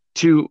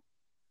 to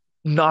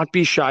not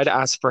be shy to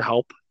ask for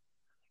help.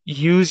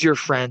 Use your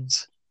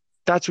friends.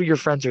 That's what your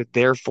friends are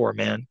there for,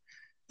 man.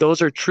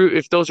 Those are true.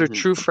 If those are Hmm.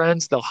 true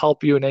friends, they'll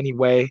help you in any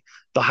way.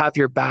 They'll have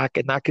your back,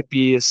 and that could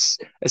be as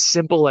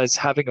simple as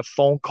having a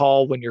phone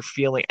call when you're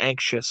feeling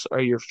anxious or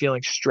you're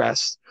feeling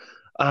stressed.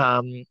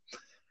 Um,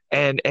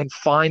 and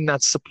find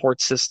that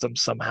support system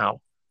somehow.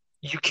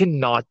 You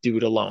cannot do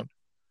it alone.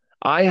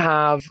 I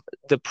have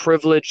the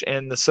privilege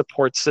and the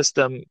support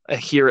system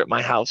here at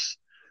my house.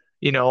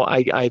 You know,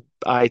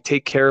 I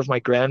take care of my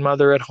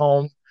grandmother at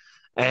home,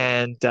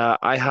 and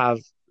I have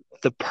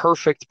the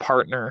perfect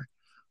partner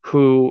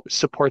who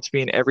supports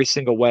me in every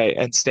single way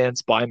and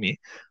stands by me,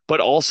 but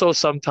also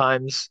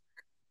sometimes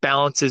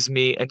balances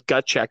me and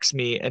gut checks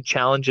me and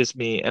challenges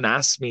me and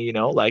asks me,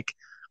 like,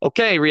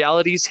 okay,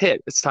 reality's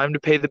hit. It's time to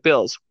pay the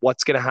bills.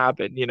 What's going to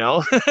happen,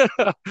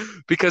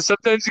 Because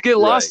sometimes you get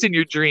lost Right. in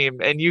your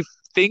dream and you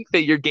think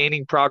that you're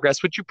gaining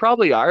progress, which you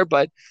probably are,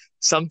 but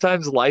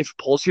sometimes life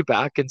pulls you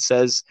back and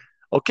says,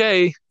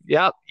 okay,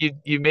 yeah,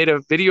 you made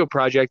a video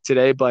project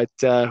today, but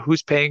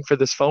who's paying for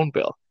this phone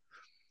bill,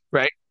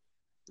 right?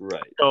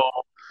 Right. So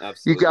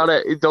you Absolutely.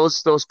 gotta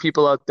those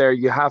people out there,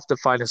 you have to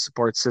find a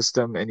support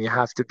system and you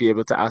have to be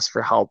able to ask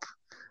for help.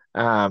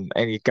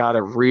 And you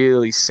gotta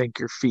really sink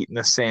your feet in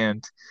the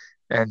sand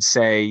and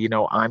say,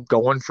 I'm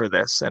going for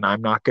this and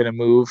I'm not gonna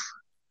move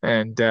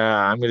and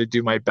I'm gonna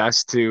do my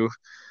best to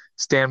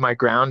stand my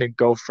ground and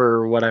go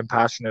for what I'm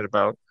passionate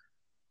about.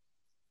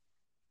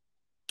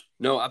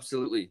 No,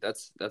 absolutely.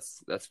 That's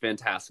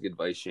fantastic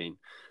advice, Shane.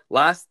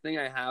 Last thing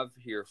I have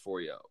here for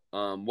you.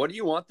 What do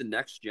you want the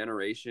next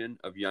generation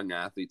of young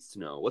athletes to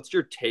know? What's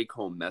your take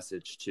home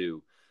message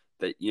to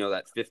that,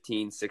 that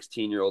 15,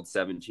 16-year-old,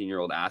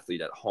 17-year-old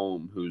athlete at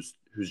home who's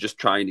just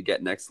trying to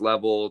get next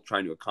level,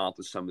 trying to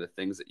accomplish some of the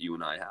things that you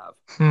and I have?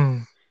 Hmm.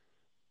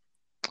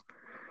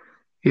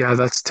 Yeah,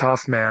 that's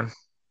tough, man.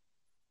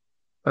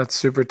 That's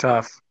super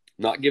tough.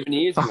 Not giving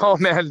easy Oh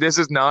ones. man, this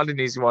is not an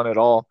easy one at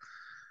all.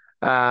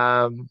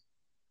 Um,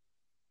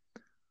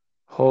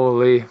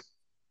 holy.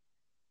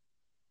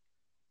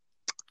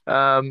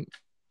 Um,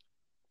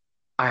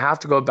 I have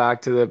to go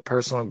back to the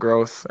personal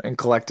growth and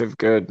collective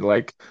good.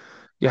 Like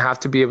you have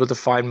to be able to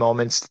find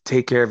moments to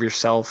take care of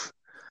yourself.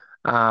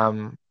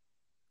 Um,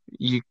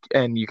 you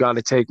got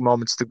to take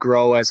moments to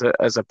grow as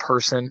a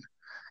person,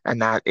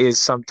 and that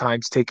is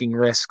sometimes taking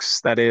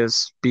risks. That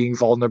is being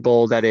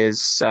vulnerable. That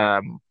is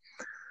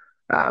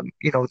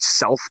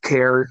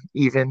self-care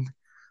even.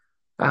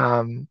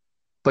 Um,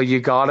 but you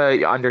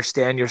gotta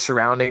understand your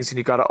surroundings and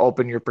you gotta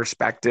open your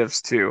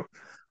perspectives too.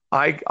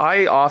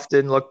 I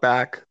often look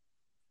back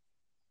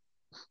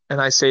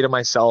and I say to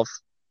myself,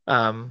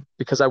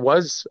 because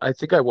I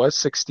think I was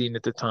 16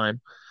 at the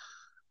time.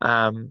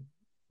 Um,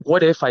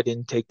 what if I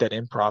didn't take that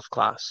improv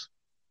class?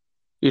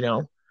 You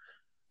know,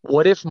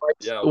 what if my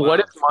Yeah, what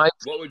if wow. my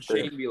What would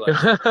Shane be like?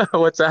 teacher,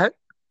 what's that?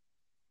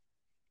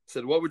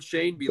 Said, what would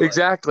Shane be like?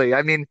 Exactly.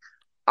 I mean,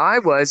 I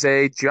was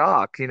a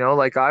jock,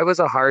 like I was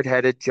a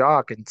hard-headed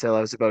jock until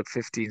I was about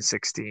 15,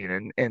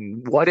 16.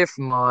 And what if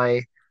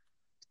my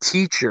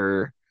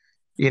teacher,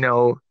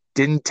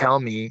 didn't tell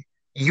me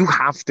you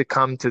have to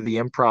come to the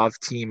improv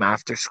team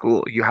after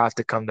school. You have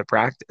to come to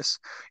practice.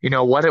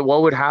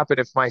 What would happen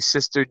if my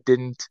sister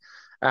didn't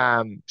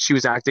she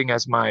was acting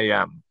as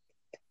my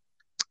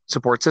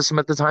support system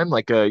at the time,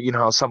 like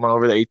how someone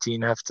over the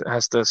 18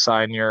 has to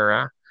sign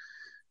your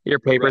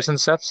papers Right. and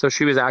stuff. So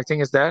she was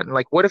acting as that. And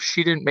like what if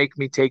she didn't make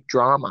me take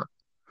drama,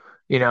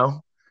 you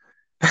know?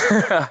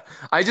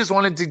 I just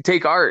wanted to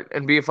take art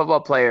and be a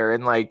football player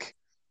and like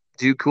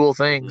do cool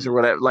things or Hmm.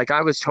 whatever. Like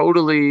I was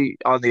totally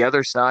on the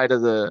other side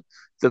of the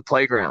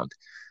playground.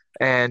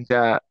 And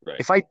Right.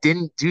 if I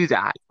didn't do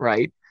that,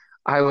 right,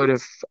 I would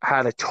have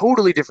had a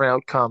totally different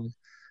outcome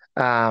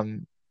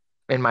um,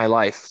 in my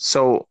life.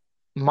 So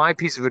my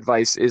piece of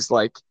advice is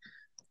like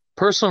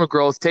personal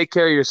growth, take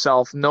care of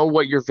yourself, know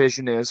what your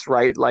vision is,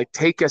 right? Like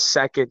take a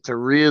second to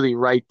really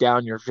write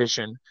down your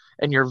vision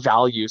and your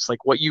values,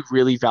 like what you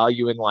really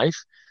value in life.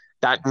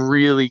 That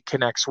really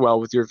connects well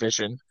with your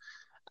vision.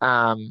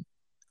 Um,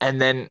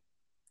 and then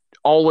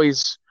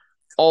always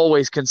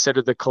always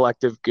consider the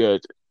collective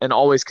good and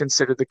always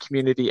consider the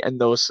community and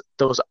those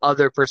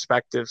other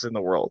perspectives in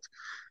the world.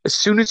 As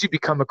soon as you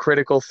become a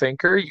critical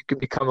thinker, you can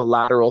become a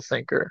lateral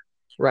thinker,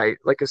 right?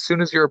 Like as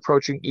soon as you're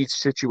approaching each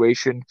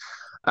situation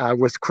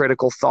with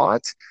critical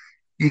thought,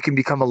 you can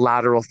become a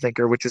lateral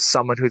thinker, which is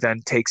someone who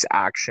then takes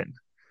action.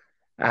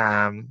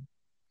 um,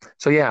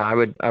 so yeah,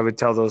 I would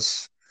tell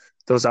those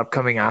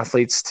upcoming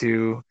athletes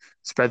to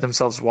spread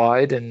themselves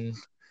wide and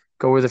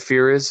go where the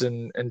fear is,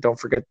 and don't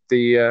forget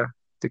the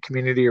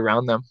community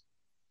around them.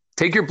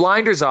 Take your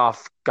blinders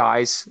off,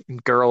 guys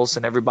and girls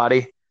and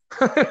everybody.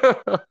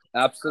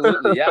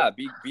 Absolutely. Yeah.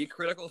 Be a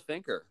critical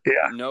thinker.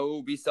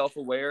 Yeah. Be self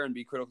aware and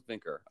be a critical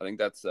thinker. I think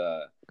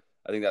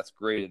that's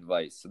great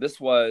advice. So this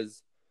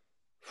was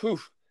whew,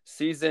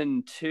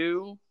 season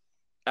 2,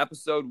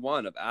 episode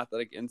 1 of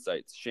Athletic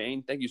Insights.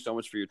 Shane, thank you so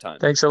much for your time.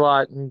 Thanks a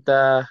lot. And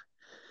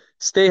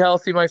stay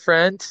healthy, my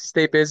friend.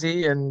 Stay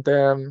busy and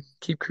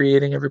keep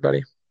creating,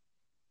 everybody.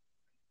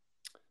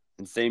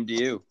 And same to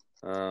you.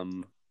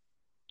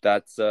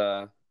 That's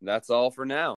all for now.